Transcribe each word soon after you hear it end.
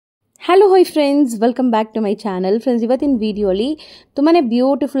Hello hi friends, welcome back to my channel. Friends, ಇವತ್ತಿನ ವಿಡಿಯೋಲಿ ತುಂಬಾ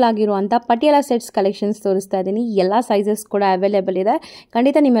ಬ್ಯೂಟಿಫುಲ್ ಆಗಿರುವಂಥ ಪಟಿಯಾಲ ಸೆಟ್ಸ್ ಕಲೆಕ್ಷನ್ಸ್ ತೋರಿಸ್ತಾ ಇದ್ದೀನಿ. ಎಲ್ಲ ಸೈಜಸ್ ಕೂಡ ಅವೈಲೇಬಲ್ ಇದೆ.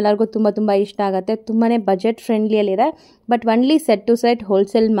 ಖಂಡಿತ ನಿಮ್ಮೆಲ್ಲರಿಗೂ ತುಂಬ ಇಷ್ಟ ಆಗುತ್ತೆ. ತುಂಬಾ budget ಫ್ರೆಂಡ್ಲಿಯಲ್ಲಿದೆ. But only set to set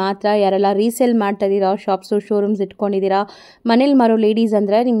wholesale ಮಾತ್ರ. ಯಾರೆಲ್ಲ ರೀಸೇಲ್ ಮಾಡ್ತಾ ಇದ್ದೀರಾ, ಶಾಪ್ಸು ಶೋರೂಮ್ಸ್ ಇಟ್ಕೊಂಡಿದ್ದೀರಾ, ಮನೇಲಿ ಮಾರೋ ಲೇಡೀಸ್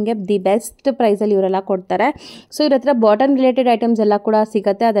ಅಂದರೆ ನಿಮಗೆ ದಿ ಬೆಸ್ಟ್ ಪ್ರೈಸಲ್ಲಿ ಇವರೆಲ್ಲ ಕೊಡ್ತಾರೆ. ಸೊ ಇವ್ರ ಹತ್ರ ಬಾಟಮ್ ರಿಲೇಟೆಡ್ ಐಟಮ್ಸ್ ಎಲ್ಲ ಕೂಡ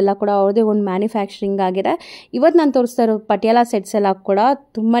ಸಿಗುತ್ತೆ. ಅದೆಲ್ಲ ಕೂಡ ಅವ್ರದೇ ಒಂದು ಮ್ಯಾನುಫ್ಯಾಕ್ಚರಿಂಗ್ ಆಗಿದೆ. ಇವತ್ತು ನಾನು ತೋರಿಸ್ತಾ ಇರೋ ಪಟಿಯಾಲ ಸೆಟ್ಸ್ ಎಲ್ಲ ಕೂಡ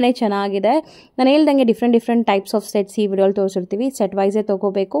ತುಂಬಾ ಚೆನ್ನಾಗಿದೆ. ನಾನು ಹೇಳ್ದಂಗೆ ಡಿಫ್ರೆಂಟ್ ಟೈಪ್ಸ್ ಆಫ್ ಸೆಟ್ಸ್ ಈ ವಿಡಿಯೋಲಿ ತೋರಿಸಿರ್ತೀವಿ. ಸೆಟ್ ವೈಸೇ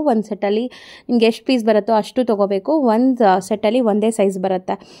ತೊಗೋಬೇಕು. ಒಂದು ಸೆಟ್ಟಲ್ಲಿ ನಿಮ್ಗೆ ಎಷ್ಟು ಪೀಸ್ ಬರುತ್ತೋ ಅಷ್ಟು ತೊಗೋಬೇಕು. ಒಂದು ಸೆಟ್ಟಲ್ಲಿ ಒಂದೇ ಸೈಜ್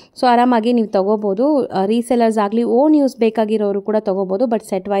ಬರುತ್ತೆ. ಸೊ ಆರಾಮಾಗಿ ನೀವು ತೊಗೋಬೋದು. ರೀಸೆಲರ್ಸ್ ಆಗಲಿ ಓನ್ ಯೂಸ್ ಬೇಕಾಗಿರೋರು ಕೂಡ ತೊಗೋಬೋದು. ಬಟ್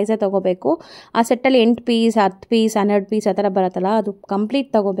ಸೆಟ್ ವೈಸೇ ತೊಗೋಬೇಕು. ಆ ಸೆಟ್ಟಲ್ಲಿ 8 ಪೀಸ್ 10 ಪೀಸ್ 12 ಪೀಸ್ ಆ ಥರ ಬರುತ್ತಲ್ಲ, ಅದು ಕಂಪ್ಲೀಟ್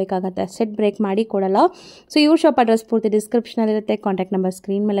ತೊಗೋಬೇಕಾಗತ್ತೆ. ಸೆಟ್ ಬ್ರೇಕ್ ಮಾಡಿ ಕೊಡಲ್ಲ. ಸೊ ಇವ್ರ ಶಾಪ್ ಅಡ್ರೆಸ್ ಪೂರ್ತಿ ಡಿಸ್ಕ್ರಿಪ್ಷನಲ್ಲಿರುತ್ತೆ. ಕಾಂಟ್ಯಾಕ್ಟ್ ನಂಬರ್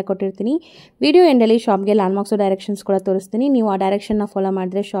ಸ್ಕ್ರೀನ್ ಮೇಲೆ ಕೊಟ್ಟಿರ್ತೀನಿ. ವಿಡಿಯೋ ಎಂಡಲ್ಲಿ ಶಾಪ್ಗೆ ಲ್ಯಾಂಡ್ಮಾರ್ಕ್ಸ್ ಡೈರೆಕ್ಷನ್ಸ್ ಕೂಡ ತೋರಿಸ್ತೀನಿ. ನೀವು ಆ ಡೈರೆಕ್ಷನ್ನ ಫಾಲೋ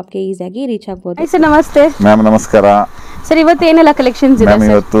ಮಾಡಿದ್ರೆ ಶಾಪ್ಗೆ ಈಸಿಯಾಗಿ ರೀಚ್ ಆಗ್ಬೋದು. ಸರ್ ನಮಸ್ತೆ. ಮ್ಯಾಮ್ ನಮಸ್ಕಾರ. ಸರ್ ಇವತ್ತು ಏನೆಲ್ಲ ಕಲೆಕ್ಷನ್ಸ್ ಇದೆ? ಮ್ಯಾಮ್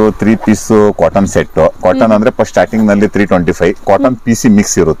ಇವತ್ತು 3 ಪೀಸ್ ಕಾಟನ್ ಸೆಟ್. ಕಾಟನ್ ಅಂದ್ರೆ ಫಸ್ಟ್ ಸ್ಟಾರ್ಟಿಂಗ್ ನಲ್ಲಿ 325 ಕಾಟನ್ ಪಿಸಿ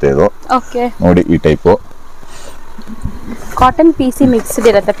ಮಿಕ್ಸ್ ಇರುತ್ತೆ. ಇದು ಓಕೆ ನೋಡಿ, ಈ ಟೈಪ್ ಕಾಟನ್ ಪಿಸಿ ಮಿಕ್ಸ್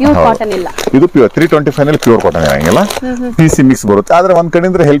ಇರುತ್ತೆ. ಪ್ಯೂರ್ ಕಾಟನ್ ಇಲ್ಲ. ಇದು ಪ್ಯೂರ್ 325 ನಲ್ಲಿ ಪ್ಯೂರ್ ಕಾಟನ್ ಇರಂಗಿಲ್ಲ, ಪಿಸಿ ಮಿಕ್ಸ್ ಬರುತ್ತೆ. ಆದ್ರೆ ಒಂದ್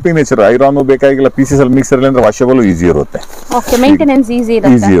ಕಡೆಯಿಂದ ಹೆಲ್ಪಿಂಗ್ ನೇಚರ್, ಐರನ್ ಬೇಕಾಗಿಲ್ಲ. ಪಿಸಿ ಮಿಕ್ಸ್ ಇರಲಿ ಅಂದ್ರೆ ವಾಷಬಲ್ ಈಸಿ ಇರುತ್ತೆ. ಓಕೆ, ಮೇಂಟೆನೆನ್ಸ್ ಈಸಿ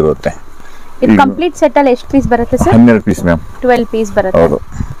ಇರುತ್ತೆ. ಇದು ಕಂಪ್ಲೀಟ್ ಸೆಟ್ ಅಲ್ಲಿ ಎಷ್ಟು ಪೀಸ್ ಬರುತ್ತೆ ಸರ್? 12 piece ma'am. 12 ಪೀಸ್ ಬರುತ್ತೆ. ಹೌದು.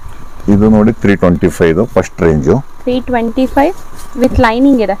 ಇದು ನೋಡಿ 325 ಫಸ್ಟ್ ರೇಂಜ್. 325 ವಿತ್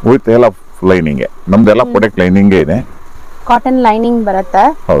ಲೈನಿಂಗ್ ಇದೆ. ವಿತ್ ಎಲ್ಲ ಲೈನಿಂಗ್, ನಮ್ದೆಲ್ಲ ಪ್ರಾಡಕ್ಟ್ ಲೈನಿಂಗ್ ಇದೆ. ಕಾಟನ್ ಲೈನಿಂಗ್ ಬರುತ್ತೆ.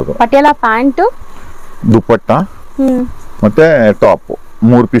 ಹೌದು. ಪಟಿಯಾಲ ಪ್ಯಾಂಟ್, ದುಪಟ್ಟ ಮತ್ತೆ ಟಾಪ್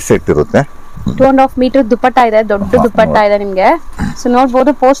 3 ಪೀಸ್ ಸೆಟ್ ಇರುತ್ತೆ. 2.5 ಮೀಟರ್ ದುಪಟ್ಟ ಇದೆ. ದೊಡ್ಡ ದುಪಟ್ಟ ಇದೆ ನಿಮ್ಗೆ. ಸೊ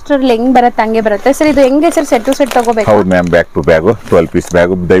ನೋಡಬಹುದು ಪೋಸ್ಟರ್ ಹೆಂಗ್ ಬರುತ್ತೆ ಹಂಗೆ ಬರುತ್ತೆ. ಸರ್ ಇದು ಹೆಂಗೆ ಸರ್ ಸೆಟ್ ಟು ಸೆಟ್ ತಗೋಬೇಕು? ಹೌದು ma'am, back to bag 12 piece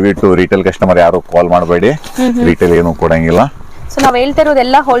bag. ದಯವಿಟ್ಟು ರಿಟೇಲ್ ಕಸ್ಟಮರ್ ಯಾರು ಕಾಲ್ ಮಾಡಬೇಡಿ, ರಿಟೇಲ್ ಏನು ಕೊಡಂಗಿಲ್ಲ. ಸೊ ನಾವ್ ಹೇಳ್ತಾ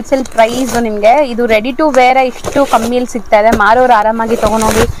ಇರೋದೆಲ್ಲ ಹೋಲ್ಸೇಲ್ ಪ್ರೈಸ್ ನಿಮ್ಗೆ. ಇದು ರೆಡಿ ಟು ವೇರ್ ಇಷ್ಟು ಕಮ್ಮಿಯಲ್ಲಿ ಸಿಗ್ತಾ ಇದೆ. ಮಾರೋರು ಆರಾಮಾಗಿ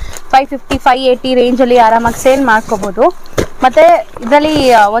ತಗೊಂಡೋಗಿ 550 580 ರೇಂಜ್ ಅಲ್ಲಿ ಆರಾಮಾಗಿ ಸೇಲ್ ಮಾಡ್ಕೋಬಹುದು. ಮತ್ತೆ ಇದರಲ್ಲಿ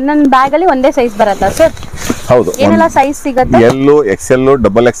ಒಂದೊಂದು ಬ್ಯಾಗ್ ಅಲ್ಲಿ ಒಂದೇ ಸೈಜ್ ಬರುತ್ತಾ ಸರ್? ಹೌದು. ಏನೆಲ್ಲ ಸೈಜ್ ಸಿಗುತ್ತೆ? L, XL,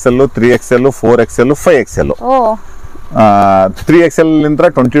 XXL, 3XL, 4XL, 5XL. ಓ 3XL ನಿಂದ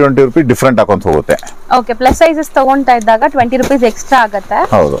 20 ರೂಪಾಯಿ ಡಿಫ್ರೆಂಟ್ ಹಾಕೊಂತ ಹೋಗುತ್ತೆ. ಓಕೆ, ಪ್ಲಸ್ ಸೈಜಸ್ ತಗೊಂತಾ ಇದ್ದಾಗ 20 ರೂಪೀಸ್ ಎಕ್ಸ್ಟ್ರಾ ಆಗುತ್ತೆ.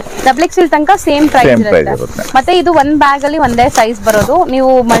 ಹೌದು. XXL ತನಕ ಸೇಮ್ ಪ್ರೈಸ್ ಇರುತ್ತೆ. ಮತ್ತೆ ಇದು ಒಂದ್ ಬ್ಯಾಗ್ ಅಲ್ಲಿ ಒಂದೇ ಸೈಜ್ ಬರೋದು.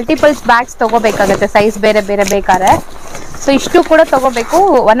 ನೀವು ಮಲ್ಟಿಪಲ್ಸ್ ಬ್ಯಾಗ್ಸ್ ತಗೋಬೇಕಾಗುತ್ತೆ ಸೈಜ್ ಬೇರೆ ಬೇರೆ ಬೇಕಾದ್ರೆ. ಸೊ ಇಷ್ಟು ಕೂಡ ತಗೋಬೇಕು.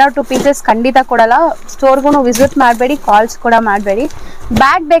 1 or 2 ಪೀಸಸ್ ಖಂಡಿತ ಕೊಡಲ್ಲ. ಸ್ಟೋರ್ಗೂ ವಿಸಿಟ್ ಮಾಡಬೇಡಿ, ಕಾಲ್ಸ್ ಕೂಡ ಮಾಡಬೇಡಿ.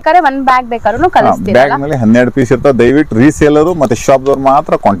 ಬ್ಯಾಗ್ ಬೇಕಾದ್ರೆ ಒಂದ್ ಬ್ಯಾಗ್ ಬೇಕಾದ್ರೂ ಕಳಿಸ್ತೀವಿ. ಬ್ಯಾಗ್ ನಲ್ಲಿ 12 ಪೀಸ್ ಇರ್ತದೆ. ದಯವಿಟ್ಟು ರೀಸೇಲರ್ ಮತ್ತೆ ಶಾಪ್ ದವ್ರು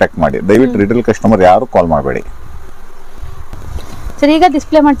ಮಾತ್ರ ಕಾಂಟ್ಯಾಕ್ಟ್ ಮಾಡಿ. ದಯವಿಟ್ಟು ರಿಟೇಲ್ ಕಸ್ಟಮರ್ ಯಾರು ಕಾಲ್ ಮಾಡಬೇಡಿ. ಸರ್ ಈಗ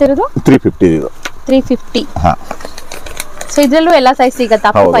ಡಿಸ್ಪ್ಲೇ ಮಾಡ್ತಿರೋದು 350 ಇದು. 350. ಹಾ. ಸೊ ಇದ್ರಲ್ಲೂ ಎಲ್ಲ ಸೈಜ್ ಸಿಗುತ್ತೆ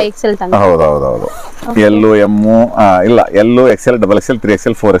ಅಪ್ ಟು 5XL ತನಕ. ಹೌದು ಹೌದು ಹೌದು. L, M ಇಲ್ಲ, L, XL, XXL,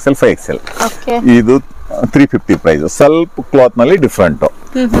 3XL, 4XL, 5XL. Okay. ಇದು 350 ಪ್ರೈಸ್. ಸ್ವಲ್ಪ ಕ್ಲಾತ್ ನಲ್ಲಿ ಡಿಫ್ರೆಂಟ್.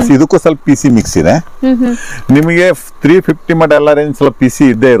 ಇದಕ್ಕೂ ಸ್ವಲ್ಪ ಪಿಸಿ ಮಿಕ್ಸ್ ಇದೆ. ನಿಮಗೆ 350 ಮಟ್ಟ ಎಲ್ಲ ರೇಂಜ್ ಸ್ವಲ್ಪ ಪಿಸಿ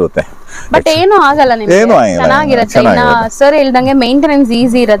ಇದ್ದೇ ಇರುತ್ತೆ. ಬಟ್ ಏನು ಆಗಲ್ಲ ನಿಮಗೆ, ಚೆನ್ನಾಗಿರುತ್ತೆ. ಇನ್ನ ಸರ್ ಹೇಳ್ದಂಗೆ ಮೇಂಟೆನೆನ್ಸ್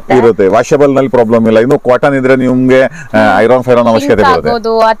ಈಸಿ ಇರುತ್ತೆ. ವಾಷಬಲ್ ನಲ್ಲಿ ಪ್ರಾಬ್ಲಮ್ ಇಲ್ಲ. ಇನ್ನು ಕಾಟನ್ ಇದ್ರೆ ನಿಮ್ಗೆ ಐರನ್ ಫೈರನ್ ಅವಶ್ಯಕತೆ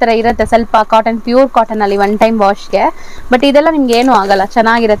ಇರುತ್ತೆ. ಆತರ ಇರುತ್ತೆ ಸ್ವಲ್ಪ ಕಾಟನ್, ಪ್ಯೂರ್ ಕಾಟನ್ ಅಲ್ಲಿ ಒನ್ ಟೈಮ್ ವಾಶ್ಗೆ. ಬಟ್ ಇದೆಲ್ಲ ನಿಮ್ಗೆ ಏನು ಆಗಲ್ಲ,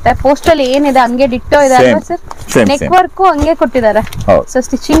 ಚೆನ್ನಾಗಿರುತ್ತೆ. ಪೋಸ್ಟ್ ಅಲ್ಲಿ ಏನಿದೆ ಹಂಗೆ ಡಿಟ್ಟೋ ಇದೆ ಅಲ್ವಾ ಸರ್? ನೆಕ್ ವರ್ಕ್ ಹಂಗೆ ಕೊಟ್ಟಿದ್ದಾರೆ. ಸೊ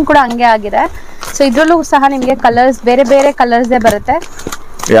ಸ್ಟಿಚಿಂಗ್ ಕೂಡ ಹಂಗೆ ಆಗಿದೆ. ಸೊ ಇದ್ರಲ್ಲೂ ಸಹ ನಿಮ್ಗೆ ಕಲರ್ಸ್ ಬೇರೆ ಬೇರೆ ಕಲರ್ಸ್ ಬರುತ್ತೆ.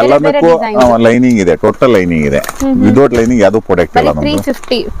 ಎಲ್ಲದಕ್ಕೂ ಲೈನಿಂಗ್ ಇದೆ, ಟೋಟಲ್ ಲೈನಿಂಗ್ ಇದೆ. ವಿದೌಟ್ ಲೈನಿಂಗ್ ಯಾವ್ದು ಪ್ರಾಡಕ್ಟ್ ಇಲ್ಲ.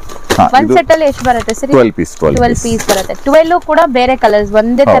 350 ಒಂದ್ ಸೆಟ್ ಅಲ್ಲಿ ಎಷ್ಟು ಬರುತ್ತೆ ಸರ್? 12 ಪೀಸ್ ಬರುತ್ತೆ. 12 ಕೂಡ ಬೇರೆ ಕಲರ್ಸ್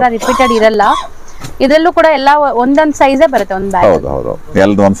ಒಂದೇ ತರ ರಿಪೀಟೆಡ್ ಇರಲ್ಲ. ಇದರಲ್ಲೂ ಕೂಡ ಎಲ್ಲ ಒಂದೊಂದ್ ಸೈಜ್ ಬರುತ್ತೆ. ಒಂದ್ ಬ್ಯಾಗ್. ಹೌದು ಹೌದು.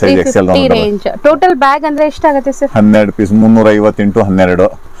 ಎಲ್ ಒಂದ್ ಸೈಜ್, XL ಒಂದ್ ರೇಂಜ್. ಟೋಟಲ್ ಬ್ಯಾಗ್ ಅಂದ್ರೆ ಎಷ್ಟಾಗುತ್ತೆ ಸರ್? 12 ಪೀಸ್ 350 × 12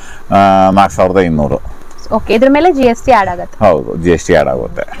 4200. ಓಕೆ, ಇದ್ರ ಮೇಲೆ GST ಆಡ್ ಆಗುತ್ತೆ. ಹೌದು, GST ಆಡ್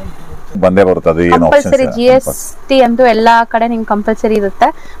ಆಗುತ್ತೆ. ಬಂದೇ ಬರುತ್ತೆ. ಕಂಪಲ್ಸರಿ GST ಅಂತೂ ಎಲ್ಲಾ ಕಡೆ ನಿಮ್ಗೆ ಕಂಪಲ್ಸರಿ ಇರುತ್ತೆ.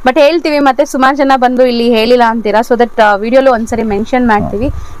 ಬಟ್ ಹೇಳ್ತೀವಿ, ಮತ್ತೆ ಸುಮಾರು ಜನ ಬಂದು ಇಲ್ಲಿ ಹೇಳಿಲ್ಲ ಅಂತೀರಾ. ಸೊ ದಟ್ ವಿಡಿಯೋಲು ಒಂದ್ಸರಿ ಮೆನ್ಷನ್ ಮಾಡ್ತೀವಿ.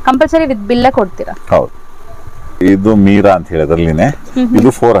 ಕಂಪಲ್ಸರಿ ವಿತ್ ಬಿಲ್ ಕೊಡ್ತೀರಾ. ಹೌದು. ಇದು ಮೀರಾ ಅಂತ ಹೇಳಿದ್ರಲ್ಲಿನೇ. ಇದು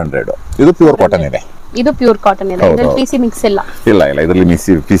 400. ಇದು ಪ್ಯೂರ್ ಕಾಟನ್ ಇದೆ. ಇದು ಪ್ಯೂರ್ ಕಾಟನ್ ಇದೆ. ಇದ್ರಲ್ಲಿ ಪಿಸಿ ಮಿಕ್ಸ್ ಇಲ್ಲ. ಇಲ್ಲ ಇಲ್ಲ,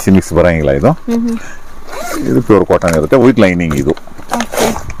 ಇದರಲ್ಲಿ ಪಿಸಿ ಮಿಕ್ಸ್ ಬರಂಗಿಲ್ಲ. ಇದು ಪ್ಯೂರ್ ಕಾಟನ್ ಇರುತ್ತೆ ವಿತ್ ಲೈನಿಂಗ್. ಇದು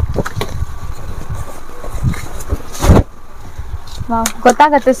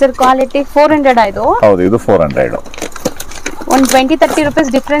ಗೊತ್ತಾಗತ್ತೆ ಸರ್ ಕ್ವಾಲಿಟಿ. 400 ಆಯ್ತು. ಹೌದು, ಇದು 400. ಒಂದು 20-30 ರೂಪೀಸ್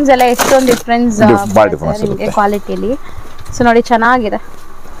ಡಿಫ್ರೆನ್ಸ್ ಎಲ್ಲ ಎಷ್ಟೊಂದು ಡಿಫ್ರೆನ್ಸ್ ಕ್ವಾಲಿಟಿಯಲ್ಲಿ. ಸೊ ನೋಡಿ ಚೆನ್ನಾಗಿದೆ.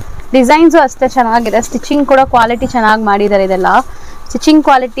 ಡಿಸೈನ್ಸು ಅಷ್ಟೇ ಚೆನ್ನಾಗಿದೆ. ಸ್ಟಿಚಿಂಗ್ ಕೂಡ ಕ್ವಾಲಿಟಿ ಚೆನ್ನಾಗಿ ಮಾಡಿದ್ದಾರೆ. ಇದೆಲ್ಲ ಸ್ಟಿಚಿಂಗ್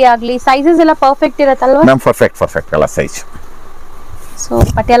ಕ್ವಾಲಿಟಿ ಆಗಲಿ, ಸೈಜಸ್ ಎಲ್ಲ ಪರ್ಫೆಕ್ಟ್ ಇರುತ್ತಲ್ವಾ? ಪರ್ಫೆಕ್ಟ್ ಎಲ್ಲ ಸೈಜ್. ಸೊ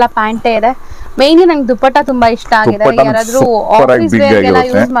ಪಟಿಯಾಲ ಪ್ಯಾಂಟೇ ಇದೆ. ಮೇನ್ಲಿ ನಂಗೆ ದುಪ್ಪಟ್ಟ ತುಂಬಾ ಇಷ್ಟ ಆಗಿದೆ. ಯಾರಾದ್ರೂ ಆಫೀಸ್ ವೇರ್ ಎಲ್ಲ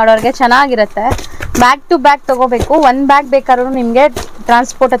ಯೂಸ್ ಮಾಡೋರಿಗೆ ಚೆನ್ನಾಗಿರುತ್ತೆ. ಬ್ಯಾಕ್ ಟು ಬ್ಯಾಕ್ ತಗೋಬೇಕು. ಒಂದ್ ಬ್ಯಾಗ್ ಬೇಕಾದ್ರೂ ನಿಮ್ಗೆ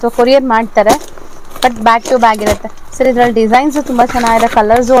ಟ್ರಾನ್ಸ್ಪೋರ್ಟ್ ಅಥವಾ ಕೊರಿಯರ್ ಮಾಡ್ತಾರೆ, ಬಟ್ ಬ್ಯಾಕ್ ಟು ಬ್ಯಾಗ್ ಇರುತ್ತೆ. ಸರ್ ಇದ್ರಲ್ಲಿ ಡಿಸೈನ್ಸ್ ತುಂಬಾ ಚೆನ್ನಾಗಿದೆ,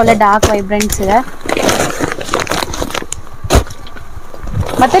 ಕಲರ್ಸ್ ಒಳ್ಳೆ ಡಾರ್ಕ್ ವೈಬ್ರೆಂಟ್ಸ್ ಇದೆ.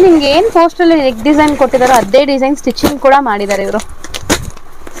 ಮತ್ತೆ ನಿಮ್ಗೆ ಏನ್ ಪೋಸ್ಟರ್ ಅಲ್ಲಿ ನೆಕ್ ಡಿಸೈನ್ ಕೊಟ್ಟಿದಾರೋ ಅದೇ ಡಿಸೈನ್ ಸ್ಟಿಚಿಂಗ್ ಕೂಡ ಮಾಡಿದ್ದಾರೆ ಇವರು.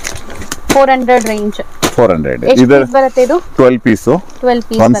 400 ರೇಂಜ್. 400 ಇದು ಬರುತ್ತೆ. ಇದು 12 ಪೀಸ್. 12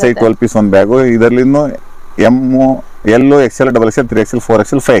 ಪೀಸ್ ಒಂದು ಸೈಡ್ 12 ಪೀಸ್ ಒಂದು bag. ಇದರಲ್ಲಿನೂ M, L, XL, XXL, 3XL,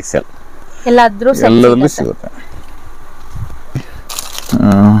 4XL, 5XL ಎಲ್ಲದರಲ್ಲೂ ಸಿಗುತ್ತೆ.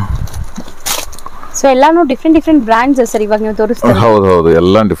 ಸೊ ಎಲ್ಲಾನು ಡಿಫರೆಂಟ್ ಬ್ರಾಂಡ್ಸ್ ಸರ್ ಇವಾಗ ನೀವು ತೋರಿಸ್ತೀರಾ? ಹೌದು,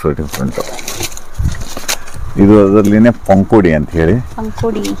 ಎಲ್ಲ ಡಿಫರೆಂಟ್. ಇದು ಅದರಲ್ಲಿನೇ ಪಂಕೋಡಿ ಅಂತ ಹೇಳಿ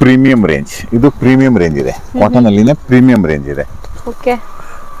ಪ್ರೀಮಿಯಂ ರೇಂಜ್. ಇದು ಪ್ರೀಮಿಯಂ ರೇಂಜ್ ಇದೆ, ಕಾಟನ್ ಅಲ್ಲಿನೇ ಪ್ರೀಮಿಯಂ ರೇಂಜ್ ಇದೆ. ಓಕೆ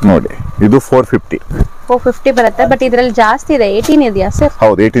ನೋಡಿ, ಇದು 450 ಬರುತ್ತೆ. ಬಟ್ ಇದರಲ್ಲಿ ಜಾಸ್ತಿ ಇದೆ. 18 ಇದೆಯಾ ಸರ್?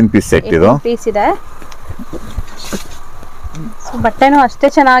 ಹೌದು, 18 ಪೀಸ್ ಸೆಟ್ ಇದು. ಪೀಸ್ ಇದೆ. ಸೊ ಬಟ್ಟೆನೂ ಅಷ್ಟೇ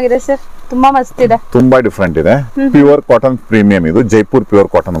ಚೆನ್ನಾಗಿದೆ ಸರ್, ತುಂಬಾ ಮಸ್ತ್ ಇದೆ, ತುಂಬಾ ಡಿಫರೆಂಟ್ ಇದೆ. Pure cotton premium. ಇದು ಜೈಪುರ್ ಪ್ಯೂರ್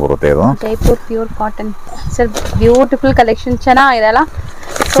ಕಾಟನ್ ಬರುತ್ತೆ. ಇದು Jaipur pure cotton sir. Beautiful collection, ಚೆನ್ನಾಗಿದೆ ಅಲ್ಲ?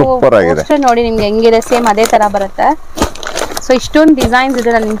 ಸೂಪರ್ ಆಗಿದೆ ನೋಡಿ. ನಿಮ್ಗೆ ಹೆಂಗಿದೆ ಸೇಮ್ ಅದೇ ತರ ಬರುತ್ತೆ. ಸೊ ಇಷ್ಟೊಂದು ಡಿಸೈನ್ಸ್ ಇದೆ,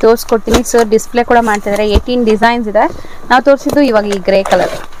 ನಾನು ನಿಮ್ಗೆ ತೋರಿಸ್ಕೊಡ್ತೀನಿ. ಸರ್ ಡಿಸ್ಪ್ಲೇ ಕೂಡ ಮಾಡ್ತಿದ್ದಾರೆ. 18 ಡಿಸೈನ್ಸ್ ಇದೆ. ನಾವು ತೋರಿಸಿದ್ದು ಇವಾಗ ಈ ಗ್ರೇ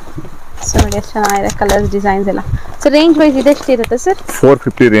ಕಲರ್. ಸೊ ನೋಡಿ ಎಷ್ಟು ಚೆನ್ನಾಗಿದೆ ಕಲರ್ಸ್, ಡಿಸೈನ್ಸ್ ಎಲ್ಲ. ಸೊ ರೇಂಜ್ ವೈಸ್ ಇದೆಷ್ಟು ಇರುತ್ತೆ ಸರ್?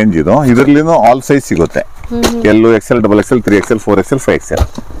 450 ರೇಂಜ್ ಇದು. ಇದರಲ್ಲಿನೂ ಆಲ್ ಸೈಜ್ ಸಿಗುತ್ತೆ. L, XL, XXL, 3XL, 4XL, 5XL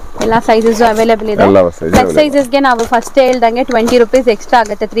ಎಲ್ಲ ಸೈಜಸ್ ಅವೈಲೇಬಲ್ ಇದೆ. ಪ್ಲಸ್ ಸೈಜಸ್ಗೆ ನಾವು ಫಸ್ಟ್ ಹೇಳ್ದಂಗೆ 20 ರೂಪೀಸ್ ಎಕ್ಸ್ಟ್ರಾ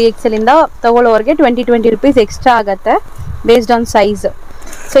ಆಗುತ್ತೆ. 3XL ಇಂದ ತಗೊಳ್ಳೋರಿಗೆ 20 ರೂಪೀಸ್ ಎಕ್ಸ್ಟ್ರಾ ಆಗುತ್ತೆ ಬೇಸ್ಡ್ ಆನ್ ಸೈಜ್.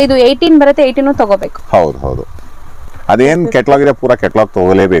 ಸೊ ಇದು 18 ಬರುತ್ತೆ. 18 ತಗೋಬೇಕು. ಹೌದು. ಅದೇನ್ ಕೆಟಲಾಗ್ ಇದೆ, ಪೂರಾ ಕೆಟಲಾಗ್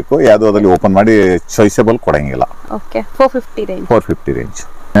ತಗೋಲೇಬೇಕು. ಯಾವ್ದು ಅದ್ರಲ್ಲಿ ಓಪನ್ ಮಾಡಿ ಚಾಯ್ಸಬಲ್ ಕೊಡಂಗಿಲ್ಲ. Okay, 450 range.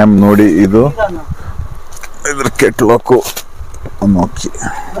 ಮ್ಯಾಮ್ ನೋಡಿ, ಇದು ಇದ್ರ ಕೆಟಲಾಗ್ ನೋಕಿ.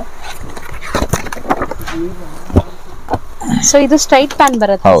 ಸೊ ಇದು ಸ್ಟ್ರೈಟ್ ಪ್ಯಾಂಟ್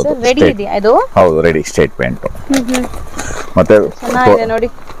ಬರುತ್ತೆ ಸರ್. ರೆಡಿ ಇದೆಯಾ ಇದು? ಹೌದು, ರೆಡಿ ಸ್ಟ್ರೈಟ್ ಪ್ಯಾಂಟ್. ಮತ್ತೆ ಚೆನ್ನಾಗಿದೆ ನೋಡಿ,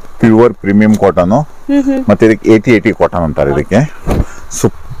 ಪ್ಯೂರ್ ಪ್ರೀಮಿಯಂ ಕಾಟನ್. ಮತ್ತೆ ಇದಕ್ಕೆ 80 ಕಾಟನ್ ಅಂತಾರೆ. ಇದಕ್ಕೆ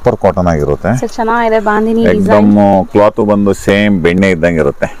ಸೂಪರ್ ಕಾಟನ್ ಆಗಿರುತ್ತೆ. ಚೆನ್ನಾಗಿದೆ. ಬಾಂದಿನಿ ಎಕ್ದಮ್ ಕ್ಲಾತ್ ಬಂದು ಸೇಮ್ ಬೆಣ್ಣೆ ಇದ್ದಂಗೆ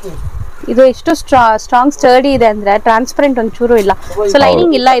ಇರುತ್ತೆ. ಇದು ಎಷ್ಟು ಸ್ಟ್ರಾಂಗ್ ಸ್ಟರ್ಡಿ ಇದೆ ಅಂದ್ರೆ ಟ್ರಾನ್ಸ್ಪರೆಂಟ್ ಒಂಚೂರು ಇಲ್ಲ. ಸೊ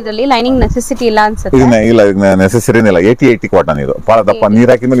ಲೈನಿಂಗ್ ಇಲ್ಲ ಇದರಲ್ಲಿ, ಲೈನಿಂಗ್ ನೆಸೆಸಿಟಿ ಇಲ್ಲ ಅನ್ಸುತ್ತೆ. ಇಲ್ಲ, ನೆಸೆಸರಿ ಇಲ್ಲ. 80 ಕಾಟನ್ ಇದು. ಬಹಳ ದಪ್ಪ,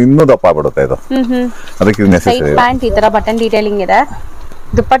 ನೀರ್ ಹಾಕಿದ್ಮೇಲೆ ಇನ್ನೂ ದಪ್ಪ ಆಗ್ಬಿಡುತ್ತೆ ಇದು. ಅದಕ್ಕೆ ಇದು ನೆಸೆಸರಿ. ಪ್ಯಾಂಟ್ ಈ ತರ ಬಟನ್ ಡೀಟೇಲಿಂಗ್ ಇದೆ.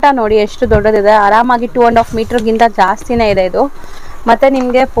 ದುಪ್ಪಟ್ಟ ನೋಡಿ ಎಷ್ಟು ದೊಡ್ಡದಿದೆ. ಆರಾಮಾಗಿ 2.5 ಮೀಟರ್ಗಿಂತ ಜಾಸ್ತಿನೇ ಇದೆ ಇದು. ಮತ್ತೆ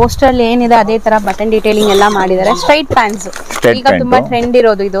ನಿಮ್ಗೆ ಪೋಸ್ಟರ್ ಅಲ್ಲಿ ಏನಿದೆ ಅದೇ ತರ ಬಟನ್ ಡೀಟೇಲಿಂಗ್ ಎಲ್ಲ ಮಾಡಿದ್ದಾರೆ. ಸ್ಟ್ರೈಟ್ ಪ್ಯಾಂಟ್ಸ್ ಈಗ ತುಂಬಾ ಟ್ರೆಂಡ್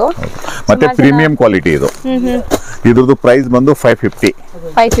ಇರೋದು ಇದು. ಮತ್ತೆ ಪ್ರೀಮಿಯಂ ಕ್ವಾಲಿಟಿ ಇದು. ಇದ್ರದ್ದು ಪ್ರೈಸ್ ಬಂದು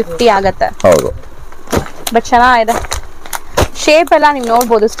 550 ಆಗತ್ತೆ. ಹೌದು, ಬಟ್ ಚೆನ್ನಾಗಿದೆ. ಶೇಪ್ ಎಲ್ಲ ನೀವು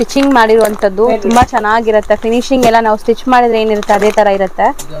ನೋಡ್ಬೋದು, ಸ್ಟಿಚಿಂಗ್ ಮಾಡಿರುವಂತದ್ದು ತುಂಬಾ ಚೆನ್ನಾಗಿರುತ್ತೆ. ಫಿನಿಶಿಂಗ್ ಎಲ್ಲ ನಾವು ಸ್ಟಿಚ್ ಮಾಡಿದ್ರೆ ಏನಿರುತ್ತೆ ಅದೇ ತರ ಇರುತ್ತೆ.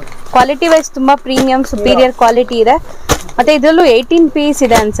 ಕ್ವಾಲಿಟಿ ವೈಸ್ ತುಂಬಾ ಪ್ರೀಮಿಯಂ ಸುಪೀರಿಯರ್ ಕ್ವಾಲಿಟಿ ಇದೆ. ಮತ್ತೆ ಇದರಲ್ಲೂ 18 ಪೀಸ್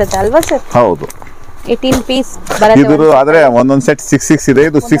ಇದೆ ಅನ್ಸುತ್ತೆ ಅಲ್ವಾ ಸರ್? ಹೌದು, 18 ಪೀಸ್ ಬರುತ್ತೆ. ಇದು ಆದ್ರೆ ಒಂದೊಂದ್ ಸೆಟ್ 6 ಇದೆ.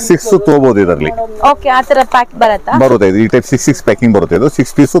 ಇದು 6 ತಗೋಬಹುದು ಇದರಲ್ಲಿ. ಓಕೆ, ಆ ತರ ಪ್ಯಾಕ್ ಬರುತ್ತಾ? ಬರುತ್ತೆ. ಇದು ಈ ಟೈಪ್ 6 ಪ್ಯಾಕಿಂಗ್ ಬರುತ್ತೆ. ಇದು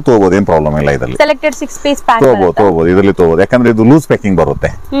 6 ಪೀಸ್ ತಗೋಬಹುದು, ಏನ್ ಪ್ರಾಬ್ಲಮ್ ಇಲ್ಲ. ಇದರಲ್ಲಿ ಸೆಲೆಕ್ಟೆಡ್ 6 ಪೀಸ್ ಪ್ಯಾಕ್ ತಗೋಬಹುದು. ಇದರಲ್ಲಿ ತಗೋಬಹುದು, ಯಾಕಂದ್ರೆ ಇದು ಲೂಸ್ ಪ್ಯಾಕಿಂಗ್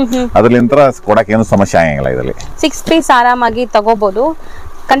ಬರುತ್ತೆ. ಅದರಿಂದ ಕೊಡಕ್ಕೆ ಏನು ಸಮಸ್ಯೆ ಆಗಂಗಿಲ್ಲ. ಇದರಲ್ಲಿ 6 ಪೀಸ್ ಆರಾಮಾಗಿ ತಗೋಬಹುದು.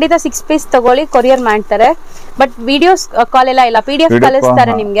 ಖಂಡಿತ 6 ಪೀಸ್ ತಗೊಳ್ಳಿ, ಕೊರಿಯರ್ ಮಾಡ್ತಾರೆ. ಬಟ್ ವಿಡಿಯೋಸ್ ಕಾಲ್ ಎಲ್ಲ ಇಲ್ಲ, PDF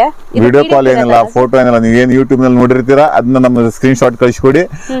ಕಳಿಸ್ತಾರೆ ನಿಮ್ಗೆ. ವಿಡಿಯೋ ಕಾಲ್ ಏನಿಲ್ಲ, ಫೋಟೋ ಏನಿಲ್ಲ. ನೀವು ಏನ್ ಯೂಟ್ಯೂಬ್ ನಲ್ಲಿ ನೋಡಿರ್ತೀರಾ ಅದನ್ನ ನಮ್ಮ ಸ್ಕ್ರೀನ್ ಶಾಟ್ ಕಳಿಸ್ಕೊಡಿ,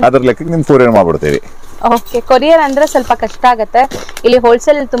 ಅದ್ರ ಲೆಕ್ಕಕ್ಕೆ ನಿಮ್ ಕೊರಿಯರ್ ಮಾಡ್ಬಿಡ್ತೀವಿ. ಓಕೆ, ಕೊರಿಯರ್ ಅಂದ್ರೆ ಸ್ವಲ್ಪ ಕಷ್ಟ ಆಗುತ್ತೆ. ಇಲ್ಲಿ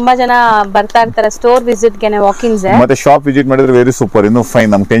ಹೋಲ್ಸೇಲ್ ತುಂಬಾ ಜನ ಬರ್ತಾ ಇರ್ತಾರೆ ಸ್ಟೋರ್ ವಿಸಿಟ್ ಗೆ, ವಾಕಿಂಗ್ಸ್. ಮತ್ತೆ ಶಾಪ್ ವಿಸಿಟ್ ಮಾಡಿದ್ರೆ ವೆರಿ ಸೂಪರ್. ಇನ್ನು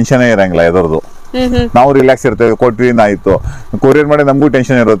ಫೈನ್, ನಮ್ ಟೆನ್ಷನ್ ಇರಂಗಿಲ್ಲ ಎದರದು. ನಾವು ರಿಲ್ಯಾಕ್ಸ್ ಇರ್ತೇವೆ. ಕೊಟ್ರಿ ಆಯ್ತು, ಕೊರಿಯರ್ ಮಾಡಿ ನಮಗೂ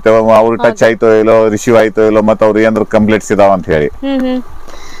ಟೆನ್ಷನ್ ಇರುತ್ತೆ. ಅವ್ರು ಟಚ್ ಆಯ್ತೋ ಇಲ್ಲೋ, ರಿಸೀವ್ ಆಯ್ತೋ ಇಲ್ಲೋ, ಮತ್ತೆ ಅವ್ರು ಏನಾದ್ರು ಕಂಪ್ಲೇಂಟ್ಸ್ ಇದಾವ ಅಂತ ಹೇಳಿ.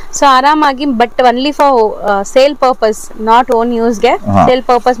 ಸೊ ಆರಾಮಾಗಿ, but only for sale purpose, not own ಯೂಸ್ಗೆ. Sale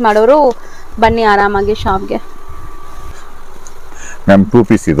purpose ಮಾಡೋರು ಬನ್ನಿ ಆರಾಮಾಗಿ ಶಾಪ್ಗೆ. ನಮ್ 2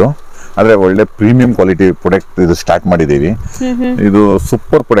 ಪೀಸ್ ಇದು. ಆದ್ರೆ ಒಳ್ಳೆ ಪ್ರೀಮಿಯಂ ಕ್ವಾಲಿಟಿ ಪ್ರಾಡಕ್ಟ್ ಇದು ಸ್ಟಾರ್ಟ್ ಮಾಡಿದೀವಿ. ಇದು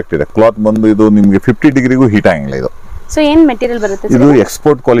ಸೂಪರ್ ಪ್ರಾಡಕ್ಟ್ ಇದೆ. ಕ್ಲಾತ್ ಬಂದು ಇದು ನಿಮ್ಗೆ 50 ಡಿಗ್ರಿಗೂ ಹೀಟ್ ಆಗಂಗಿಲ್ಲ ಇದು. ಸೊ ಏನ್ ಮೆಟೀರಿಯಲ್ ಬರುತ್ತೆ? ಇದು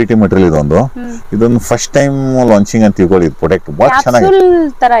ಎಕ್ಸ್ಪೋರ್ಟ್ ಕ್ವಾಲಿಟಿ ಮೆಟೀರಿಯಲ್. ಇದೊಂದು ಫಸ್ಟ್ ಟೈಮ್ ಲಾಂಚಿಂಗ್ ಅಂತ ತಿಳ್ಕೊಳ್ಳಿ. ಇದು ಪ್ರಾಡಕ್ಟ್ ಬಹಳ ಚೆನ್ನಾಗಿದೆ.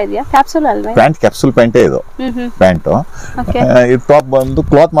 ತರ ಇದೆಯಾ? ಕ್ಯಾಪ್ಸೂಲ್ ಅಲ್ವಾ? ಪ್ಯಾಂಟ್ ಕ್ಯಾಪ್ಸೂಲ್ ಪ್ಯಾಂಟೇ ಇದು. ಪ್ಯಾಂಟ್ ಇದು ಟಾಪ್ ಬಂದು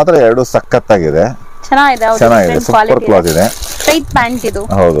ಕ್ಲಾತ್ ಮಾತ್ರ ಎರಡು ಸಖತ್ತಾಗಿದೆ, ಚೆನ್ನಾಗಿದೆ. ಸೂಪರ್ ಕ್ಲಾತ್ ಇದೆ. ಸ್ಟ್ರೈಟ್ ಪ್ಯಾಂಟ್ ಇದು.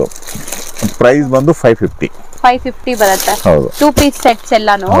 ಹೌದು. ಪ್ರೈಸ್ ಬಂದು 550 ಬರುತ್ತೆ. ಹೌದು. 2 ಪೀಸ್ ಸೆಟ್ಸ್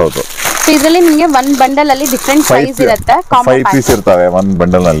ಎಲ್ಲಾನು. ಹೌದು. ಸೊ ಇದರಲ್ಲಿ ನಿಮಗೆ ಒಂದು ಬಂಡಲ್ ಅಲ್ಲಿ ಡಿಫರೆಂಟ್ ಸೈಜ್ ಇರುತ್ತೆ. 5 ಪೀಸ್ ಇರ್ತವೆ ಒಂದು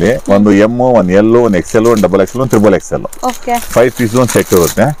ಬಂಡಲ್ ನಲ್ಲಿ. ಒಂದು ಎಂ, ಒಂದು ಎಲ್, ಒಂದು XL, ಒಂದು XXL, ಒಂದು XXL. ಓಕೆ, 5 ಪೀಸ್ ಒಂದು ಸೆಟ್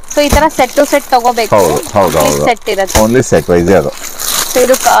ಇರುತ್ತೆ. ಸೊ ಈ ತರ ಸೆಟ್ ಟು ಸೆಟ್ ತಗೋಬೇಕು. ಹೌದು. ಸೆಟ್ ಇರುತ್ತೆ. ಓನ್ಲಿ ಸೆಟ್ ವೈಸ್ ಅದು. ಸೊ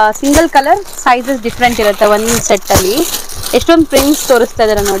ಇದು ಸಿಂಗಲ್ ಕಲರ್ ಸೈಜಸ್ ಡಿಫರೆಂಟ್ ಇರುತ್ತೆ ಒಂದು ಸೆಟ್ ಅಲ್ಲಿ. ಎಷ್ಟೊಂದು ಪ್ರಿಂಟ್ಸ್ ತೋರಿಸ್ತಾ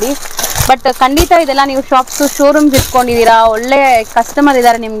ಇದಾರೆ ನೋಡಿ. ಬಟ್ ಖಂಡಿತ ಇದೆಲ್ಲ ನೀವು ಶಾಪ್ಸ್ ಶೋರೂಮ್ಸ್ ಇಟ್ಕೊಂಡಿದ್ದೀರಾ, ಒಳ್ಳೆ ಕಸ್ಟಮರ್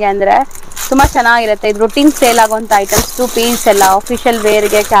ಇದ್ದಾರೆ ನಿಮಗೆ ಅಂದರೆ ತುಂಬ ಚೆನ್ನಾಗಿರುತ್ತೆ. ಇದು ರುಟೀನ್ ಸೇಲ್ ಆಗುವಂಥ ಐಟಮ್ಸ್, 2 ಪೀಸ್ ಎಲ್ಲ ಆಫಿಷಿಯಲ್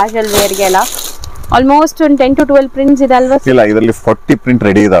ವೇರ್ಗೆ, ಕ್ಯಾಶುವಲ್ ವೇರ್ಗೆ ಎಲ್ಲ ಆಲ್ಮೋಸ್ಟ್ ಒಂದು 10 to 12 ಪ್ರಿಂಟ್ಸ್ ಇದೆ ಅಲ್ವಾ? ಇಲ್ಲ, ಇದರಲ್ಲಿ 40 ಪ್ರಿಂಟ್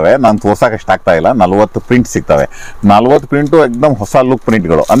ರೆಡಿ ಇದಾವೆ. ನಾನು ತೋರ್ಸಕ್ಕೆ ಇಷ್ಟ ಆಗ್ತಾ ಇಲ್ಲ. 40 ಪ್ರಿಂಟ್ ಸಿಗ್ತವೆ. 40 ಪ್ರಿಂಟ್ ಎಕ್ದಮ್ ಹೊಸ ಲುಕ್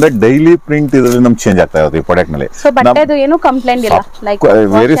ಪ್ರಿಂಟ್ಗಳು, ಅಂದ್ರೆ ಡೈಲಿ ಪ್ರಿಂಟ್ ಇದರಲ್ಲಿ ನಮ್ಗೆ ಚೇಂಜ್ ಆಗ್ತಾ ಇರುತ್ತೆ ಈ ಪ್ರಾಡಕ್ಟ್ ನಲ್ಲಿ. ಸೊ ಬಟ್ಟೆದು ಏನು ಕಂಪ್ಲೇಂಟ್ ಇಲ್ಲ, like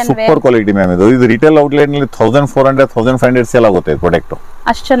very super quality ma'am. ಇದು ರಿಟೇಲ್ ಔಟ್ಲೆಟ್ ನಲ್ಲಿ 1400 1500 ಸೇಲ್ ಆಗುತ್ತೆ ಈ ಪ್ರಾಡಕ್ಟ್.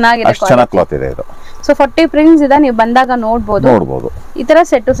 ಅಷ್ಟು ಚೆನ್ನಾಗಿದೆ, ಅಷ್ಟು ಚೆನ್ನಾಗಿ ಕ್ಲಾತ್ ಇದೆ ಇದು. ಸೊ 40 ಪ್ರಿಂಟ್ಸ್ ಇದೆ, ನೀವು ಬಂದಾಗ ನೋಡಬಹುದು. ಈ ತರ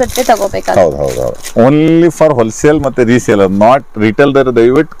ಸೆಟ್ ತಗೋಬೇಕಾಗುತ್ತೆ. ಹೌದು ಹೌದು ಹೌದು. ಓನ್ಲಿ ಫಾರ್ ಹೋಲ್ಸೇಲ್ ಮತ್ತೆ ರೀಸೇಲ್, ನಾಟ್ ರಿಟೇಲ್.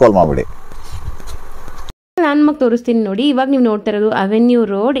 ದಯವಿಟ್ಟು ಕಾಲ್ ಮಾಡ್ಬಿಡಿ. ನಾನು ನಿಮಗೆ ತೋರಿಸ್ತೀನಿ ನೋಡಿ. ಇವಾಗ ನೀವು ನೋಡ್ತಾ ಇರೋದು ಅವೆನ್ಯೂ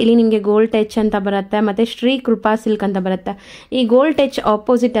ರೋಡ್. ಇಲ್ಲಿ ನಿಮಗೆ ಗೋಲ್ಡ್ ಟಚ್ ಅಂತ ಬರುತ್ತೆ, ಮತ್ತೆ ಶ್ರೀ ಕೃಪಾ ಸಿಲ್ಕ್ ಅಂತ ಬರುತ್ತೆ. ಈ ಗೋಲ್ಡ್ ಟಚ್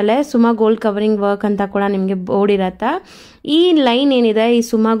ಆಪೋಸಿಟ್ ಅಲ್ಲೇ ಸುಮಾ ಗೋಲ್ಡ್ ಕವರಿಂಗ್ ವರ್ಕ್ ಅಂತ ಕೂಡ ನಿಮಗೆ ಬೋರ್ಡ್ ಇರತ್ತೆ. ಈ ಲೈನ್ ಏನಿದೆ, ಈ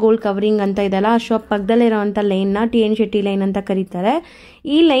ಸುಮಾ ಗೋಲ್ಡ್ ಕವರಿಂಗ್ ಅಂತ ಇದೆಲ್ಲ, ಆ ಶಾಪ್ ಪಕ್ಕದಲ್ಲೇ ಇರೋವಂಥ ಲೈನ್ನ T.N.Shetty ಲೈನ್ ಅಂತ ಕರೀತಾರೆ.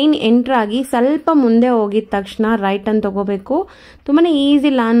 ಈ ಲೈನ್ ಎಂಟರ್ ಆಗಿ ಸ್ವಲ್ಪ ಮುಂದೆ ಹೋಗಿದ ತಕ್ಷಣ ರೈಟ್ ಅಂತ ತಗೋಬೇಕು. ತುಂಬಾ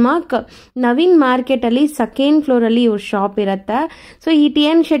easy land mark. Naveen market ಅಲ್ಲಿ 2nd ಫ್ಲೋರ್ ಅಲ್ಲಿ ಇವ್ರ ಶಾಪ್ ಇರುತ್ತೆ. ಸೊ ಈ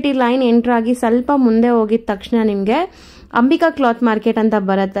T.N.Shetty ಲೈನ್ ಎಂಟರ್ ಆಗಿ ಸ್ವಲ್ಪ ಮುಂದೆ ಹೋಗಿದ ತಕ್ಷಣ ನಿಮಗೆ ಅಂಬಿಕಾ ಕ್ಲಾತ್ ಮಾರ್ಕೆಟ್ ಅಂತ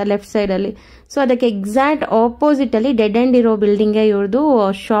ಬರುತ್ತೆ ಲೆಫ್ಟ್ ಸೈಡ್ ಅಲ್ಲಿ. ಸೊ ಅದಕ್ಕೆ ಎಕ್ಸಾಕ್ಟ್ ಆಪೋಸಿಟ್ ಅಲ್ಲಿ ಡೆಡ್ ಎಂಡ್ ಇರೋ ಬಿಲ್ಡಿಂಗ್ ಇವ್ರದ್ದು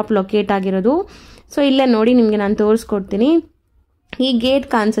ಶಾಪ್ ಲೊಕೇಟ್ ಆಗಿರೋದು. ಸೊ ಇಲ್ಲೇ ನೋಡಿ ನಿಮಗೆ ನಾನು ತೋರಿಸ್ಕೊಡ್ತೀನಿ. ಈ ಗೇಟ್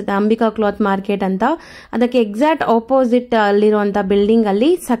ಕಾಣಿಸುತ್ತೆ ಅಂಬಿಕಾ ಕ್ಲಾತ್ ಮಾರ್ಕೆಟ್ ಅಂತ, ಅದಕ್ಕೆ ಎಕ್ಸಾಕ್ಟ್ ಆಪೋಸಿಟ್ ಅಲ್ಲಿರುವಂಥ ಬಿಲ್ಡಿಂಗ್ ಅಲ್ಲಿ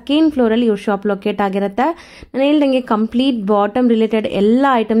 2nd ಫ್ಲೋರ್ ಅಲ್ಲಿ ಇವ್ರ ಶಾಪ್ ಲೊಕೇಟ್ ಆಗಿರುತ್ತೆ. ನಾನು ಹೇಳ್ದಂಗೆ ಕಂಪ್ಲೀಟ್ ಬಾಟಮ್ ರಿಲೇಟೆಡ್ ಎಲ್ಲ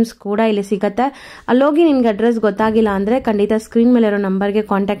ಐಟಮ್ಸ್ ಕೂಡ ಇಲ್ಲಿ ಸಿಗುತ್ತೆ. ಅಲ್ಲೋಗಿ ನಿಮ್ಗೆ ಅಡ್ರೆಸ್ ಗೊತ್ತಾಗಿಲ್ಲ ಅಂದ್ರೆ ಖಂಡಿತ ಸ್ಕ್ರೀನ್ ಮೇಲೆ ಇರೋ ನಂಬರ್ಗೆ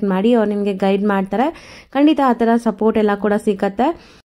ಕಾಂಟ್ಯಾಕ್ಟ್ ಮಾಡಿ, ಅವ್ರು ನಿಮಗೆ ಗೈಡ್ ಮಾಡ್ತಾರೆ. ಖಂಡಿತ ಆ ಥರ ಸಪೋರ್ಟ್ ಎಲ್ಲ ಕೂಡ ಸಿಗುತ್ತೆ.